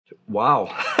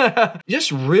Wow.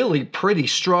 Just really pretty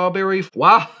strawberry.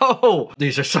 Wow.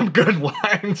 These are some good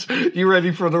wines. You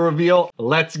ready for the reveal?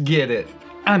 Let's get it.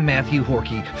 I'm Matthew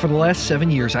Horkey. For the last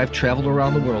 7 years, I've traveled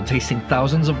around the world tasting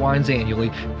thousands of wines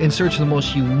annually in search of the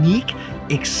most unique,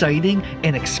 exciting,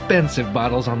 and expensive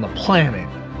bottles on the planet.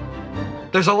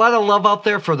 There's a lot of love out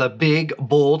there for the big,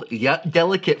 bold, yet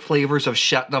delicate flavors of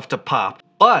Châteauneuf-du-Pape.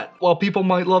 But while people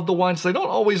might love the wines, they don't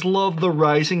always love the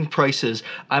rising prices.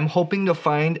 I'm hoping to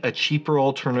find a cheaper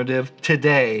alternative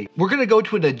today. We're going to go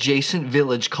to an adjacent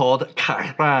village called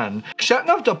Cairanne.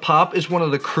 Châteauneuf-du-Pape is one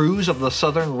of the crus of the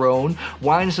Southern Rhône,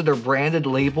 wines that are branded,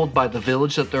 labeled by the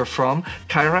village that they're from.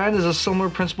 Cairanne is a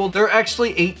similar principle. There are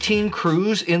actually 18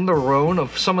 crus in the Rhône.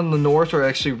 Of some in the north are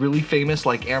actually really famous,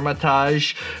 like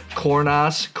Hermitage,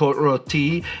 Cornas,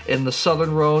 Côte-Rôtie. In the Southern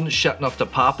Rhône,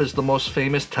 Châteauneuf-du-Pape is the most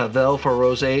famous, Tavel for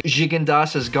rosé.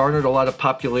 Gigondas has garnered a lot of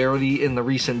popularity in the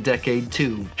recent decade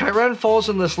too. Cairanne falls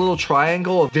in this little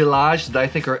triangle of villages that I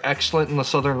think are excellent in the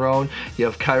Southern Rhône. You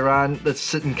have Cairanne that's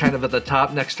sitting kind of at the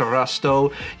top next to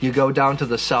Rasteau. You go down to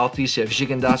the southeast, you have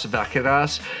Gigondas,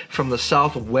 Vacheras. From the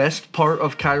southwest part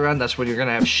of Cairanne, that's where you're going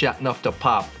to have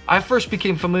Châteauneuf-du-Pape. I first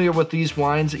became familiar with these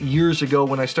wines years ago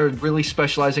when I started really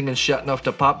specializing in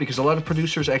Châteauneuf-du-Pape, because a lot of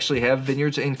producers actually have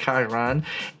vineyards in Cairanne,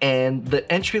 and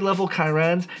the entry-level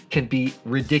Cairannes can be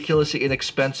ridiculously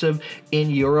inexpensive. In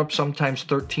Europe, sometimes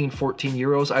 13, 14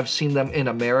 euros. I've seen them in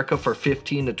America for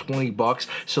 15 to 20 bucks.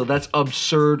 So that's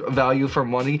absurd value for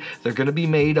money. They're going to be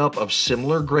made up of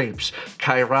similar grapes.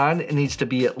 Cairanne needs to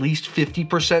be at least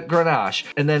 50% Grenache,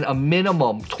 and then a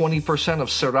minimum 20% of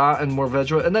Syrah and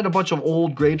Mourvedre, and then a bunch of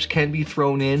old grapes can be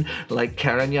thrown in, like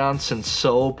Carignan,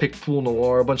 Cinsault, Picpoul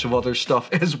Noir, a bunch of other stuff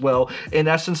as well. In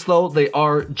essence, though, they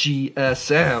are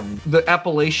GSM. The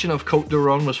appellation of Côte du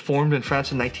Rhône was formed in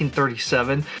France in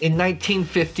 1937. In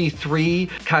 1953,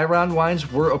 Cairanne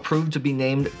wines were approved to be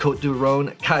named Côte du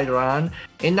Rhône Cairanne.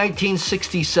 In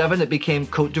 1967, it became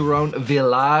Côte du Rhône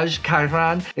Village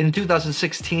Cairanne. In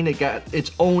 2016, it got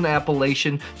its own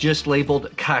appellation, just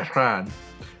labeled Cairanne.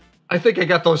 I think I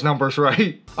got those numbers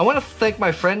right. I want to thank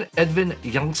my friend Edwin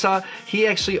Youngsa. He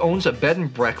actually owns a bed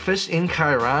and breakfast in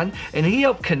Cairanne, and he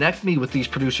helped connect me with these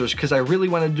producers because I really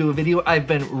wanted to do a video. I've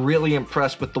been really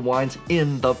impressed with the wines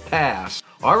in the past.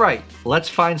 All right, let's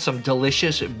find some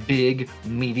delicious, big,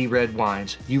 meaty red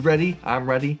wines. You ready? I'm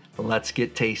ready. Let's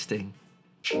get tasting.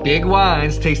 Big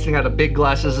wines, tasting out of big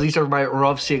glasses. These are my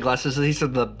Rovsya glasses. These are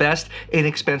the best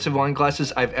inexpensive wine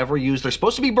glasses I've ever used. They're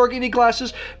supposed to be burgundy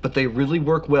glasses, but they really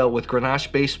work well with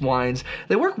Grenache-based wines.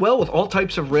 They work well with all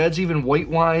types of reds, even white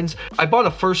wines. I bought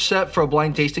a first set for a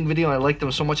blind tasting video, and I liked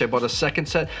them so much I bought a second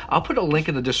set. I'll put a link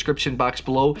in the description box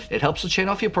below. It helps the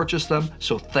channel if you purchase them,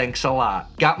 so thanks a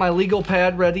lot. Got my legal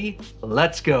pad ready?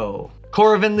 Let's go.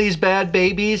 Corvin these bad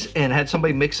babies and had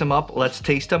somebody mix them up. Let's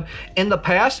taste them. In the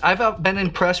past, I've been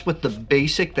impressed with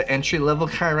the entry-level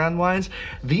Cairanne wines.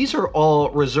 These are all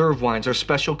reserve wines or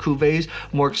special cuvées,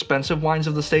 more expensive wines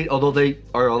of the state, although they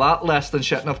are a lot less than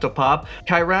Châteauneuf-du-Pape.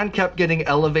 Cairanne kept getting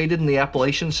elevated in the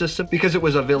appellation system because it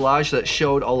was a village that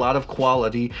showed a lot of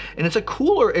quality, and it's a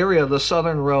cooler area of the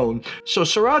Southern Rhône. So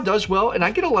Syrah does well, and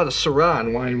I get a lot of Syrah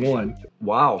in wine one.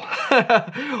 Wow.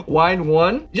 Wine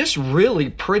one, just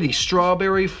really pretty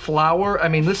strawberry flower. I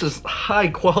mean, this is high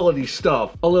quality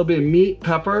stuff. A little bit of meat,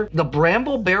 pepper. The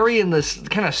brambleberry and this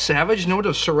kind of savage note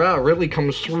of Syrah really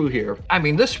comes through here. I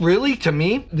mean, this really, to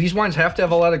me, these wines have to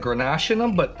have a lot of Grenache in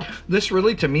them, but this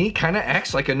really, to me, kind of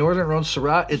acts like a Northern Rhône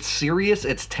Syrah. It's serious,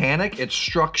 it's tannic, it's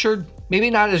structured. Maybe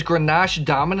not as Grenache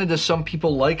dominant as some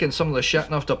people like in some of the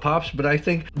Châteauneuf-du-Papes, but I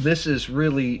think this is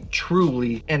really,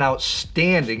 truly an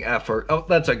outstanding effort. Oh,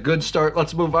 that's a good start.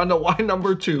 Let's move on to wine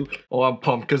number 2. Oh, I'm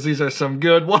pumped because these are some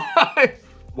good wines.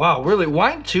 Wow, really?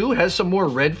 Wine 2 has some more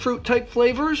red fruit type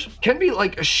flavors. Can be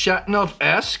like a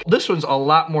Châteauneuf-esque. This one's a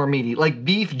lot more meaty, like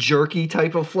beef jerky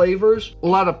type of flavors. A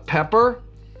lot of pepper.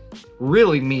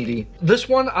 Really meaty. This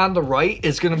one on the right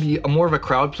is going to be more of a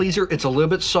crowd pleaser. It's a little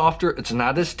bit softer. It's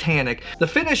not as tannic. The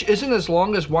finish isn't as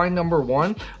long as wine number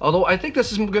 1, although I think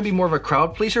this is going to be more of a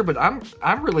crowd pleaser, but I'm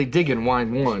really digging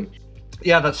wine 1.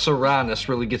 Yeah, that Syrah-ness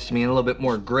really gets to me, and a little bit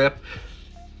more grip.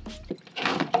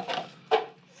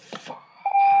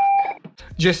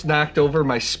 Just knocked over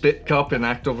my spit cup and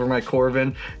knocked over my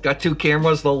Corvin. Got 2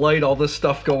 cameras, the light, all this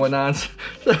stuff going on.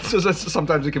 So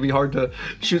sometimes it can be hard to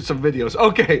shoot some videos.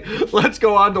 Okay, let's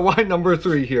go on to wine number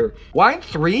 3 here. Wine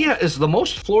 3 is the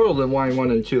most floral than wine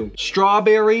 1 and 2.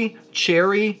 Strawberry,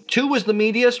 cherry. 2 was the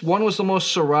meatiest, 1 was the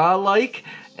most Syrah-like,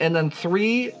 and then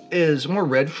 3 is more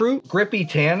red fruit, grippy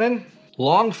tannin,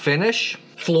 long finish.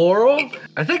 floral.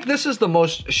 I think this is the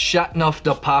most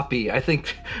Châteauneuf-du-Pape, I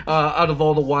think, out of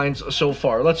all the wines so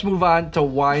far. Let's move on to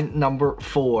wine number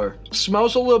 4.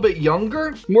 Smells a little bit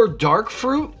younger, more dark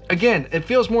fruit. Again, it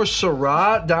feels more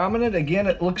Syrah dominant. Again,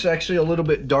 it looks actually a little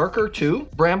bit darker too.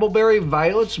 Brambleberry,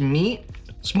 violets, meat.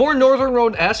 It's more Northern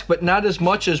Rhône-esque, but not as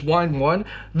much as wine 1.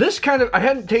 This kind of, I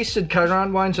hadn't tasted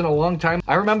Cairanne wines in a long time.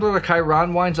 I remember the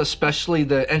Cairanne wines, especially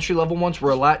the entry-level ones, were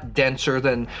a lot denser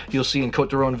than you'll see in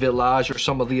Côte-du-Rhône Village or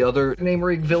some of the other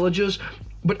neighboring villages.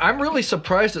 But I'm really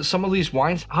surprised at some of these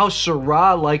wines, how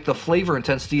Syrah-like the flavor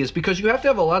intensity is, because you have to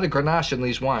have a lot of Grenache in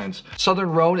these wines. Southern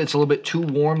Rhône, it's a little bit too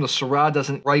warm. The Syrah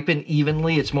doesn't ripen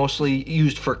evenly. It's mostly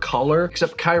used for color,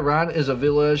 except Cairanne is a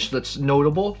village that's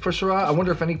notable for Syrah. I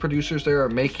wonder if any producers there are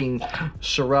making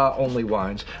Syrah-only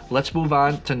wines. Let's move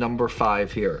on to number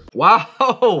 5 here.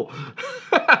 Wow!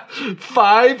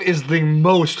 5 is the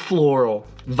most floral.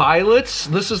 Violets,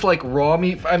 this is like raw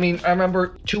meat. I mean, I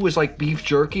remember 2 is like beef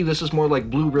jerky. This is more like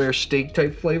blue rare steak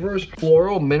type flavors.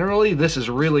 Floral, minerally, this is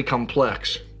really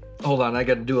complex. Hold on, I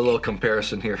gotta do a little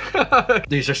comparison here.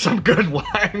 These are some good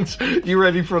wines. You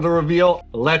ready for the reveal?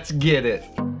 Let's get it.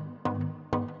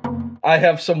 I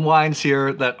have some wines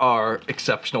here that are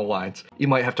exceptional wines. You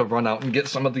might have to run out and get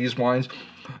some of these wines.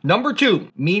 Number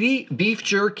 2, meaty beef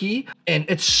jerky, and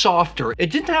it's softer.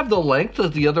 It didn't have the length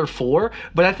of the other 4,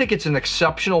 but I think it's an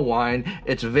exceptional wine.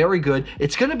 It's very good.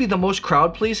 It's gonna be the most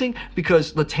crowd pleasing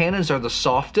because the tannins are the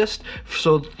softest.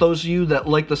 So those of you that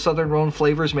like the Southern Rhône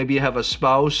flavors, maybe you have a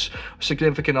spouse,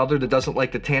 significant other that doesn't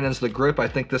like the tannins, the grip, I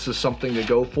think this is something to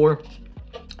go for.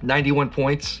 91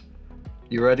 points.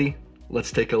 You ready?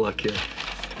 Let's take a look here.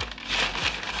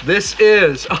 This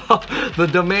is the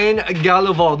Domaine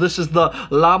Galuval. This is the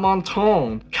La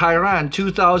Montagne Cairanne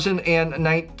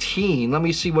 2019. Let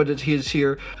me see what it is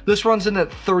here. This runs in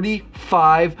at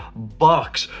 35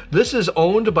 bucks. This is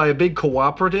owned by a big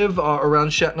cooperative around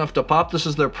Châteauneuf-du-Pape. This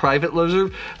is their private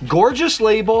reserve. Gorgeous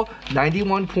label,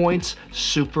 91 points,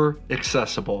 super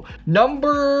accessible.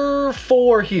 Number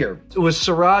 4 here. It was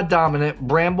Syrah dominant,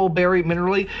 Brambleberry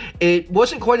minerally. It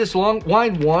wasn't quite as long.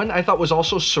 Wine 1 I thought was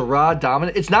also Syrah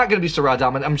dominant. It's not going to be Syrah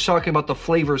dominant. I'm just talking about the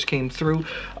flavors came through.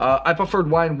 I preferred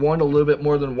wine 1 a little bit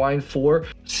more than wine 4.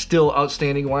 Still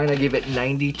outstanding wine. I gave it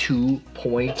 92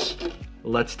 points.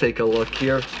 Let's take a look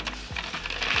here.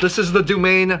 This is the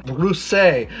Domaine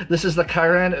Brusset. This is the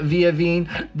Cairanne Vieilles.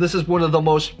 This is one of the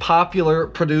most popular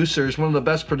producers, one of the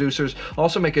best producers.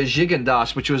 Also make a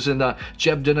Gigondas, which was in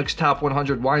Jeb Dinnick's top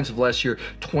 100 wines of last year.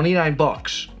 29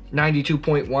 bucks.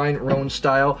 92-point wine, Rhône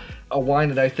style. A wine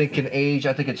that I think can age.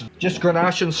 I think it's just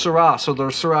Grenache and Syrah. So the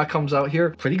Syrah comes out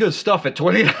here. Pretty good stuff at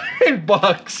 29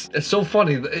 bucks. It's so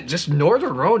funny. It just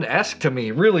Northern Rhône-esque to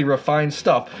me. Really refined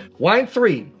stuff. Wine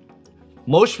 3.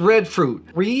 Most red fruit.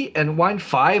 3 and wine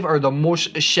 5 are the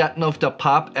most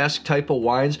Châteauneuf-du-Pape-esque type of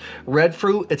wines. Red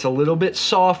fruit, it's a little bit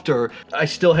softer. It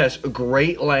still has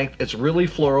great length. It's really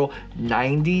floral.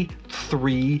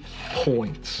 93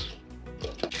 points.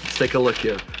 Let's take a look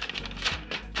here.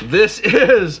 This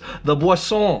is the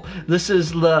Boisson. This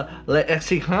is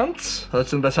l'exigence.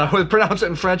 That's how I would pronounce it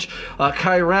in French.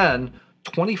 Cairanne,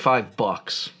 25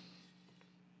 bucks.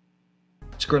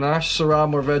 It's Grenache, Syrah,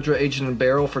 Mourvedre aged in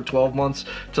barrel for 12 months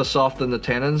to soften the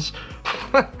tannins.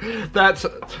 That's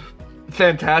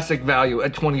fantastic value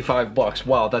at 25 bucks.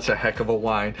 Wow, that's a heck of a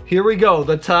wine. Here we go.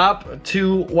 The top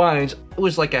 2 wines. It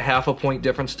was like a half a point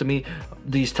difference to me.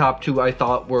 These top 2 I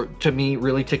thought were, to me,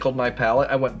 really tickled my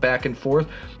palate. I went back and forth.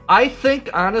 I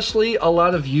think, honestly, a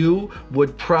lot of you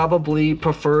would probably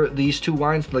prefer these 2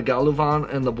 wines, the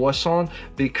Galuval and the Boisson,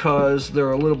 because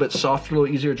they're a little bit softer, a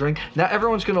little easier to drink. Not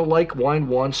everyone's going to like wine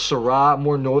 1, Syrah,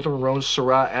 more Northern Rhône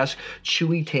Syrah-esque,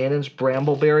 chewy tannins,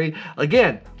 brambleberry.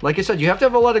 Again, like I said, you have to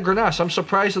have a lot of Grenache. I'm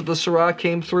surprised that the Syrah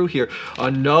came through here.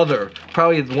 Another,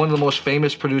 probably one of the most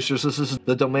famous producers, this is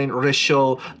the Domaine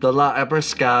Richaud de la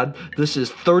Embuscade. This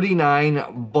is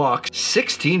 39 bucks,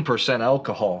 16%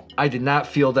 alcohol. I did not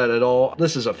feel that at all.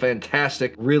 This is a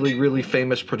fantastic, really, really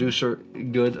famous producer.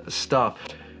 Good stuff.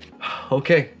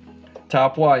 Okay,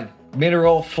 top wine.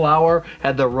 Mineral flower,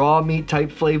 had the raw meat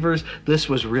type flavors. This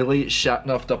was really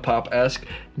Châteauneuf-du-Pape-esque.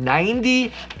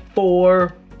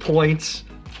 94 points.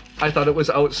 I thought it was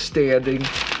outstanding.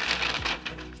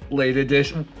 Late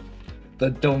edition. The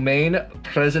Domaine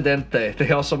Presidente.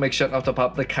 They also make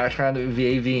Châteauneuf-du-Pape, the Cairanne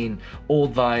Vieilles,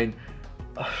 old vine.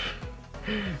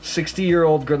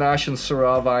 60-year-old Grenache and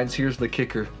Syrah vines. Here's the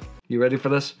kicker. You ready for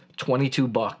this? 22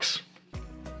 bucks.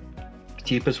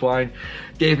 Cheapest wine.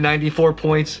 Gave 94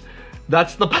 points.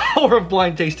 That's the power of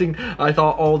blind tasting. I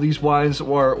thought all these wines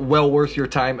were well worth your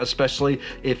time, especially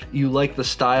if you like the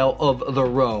style of the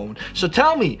Rhône. So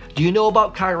tell me, do you know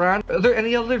about Cairanne? Are there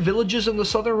any other villages in the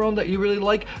Southern Rhône that you really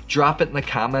like? Drop it in the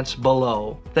comments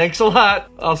below. Thanks a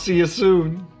lot. I'll see you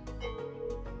soon.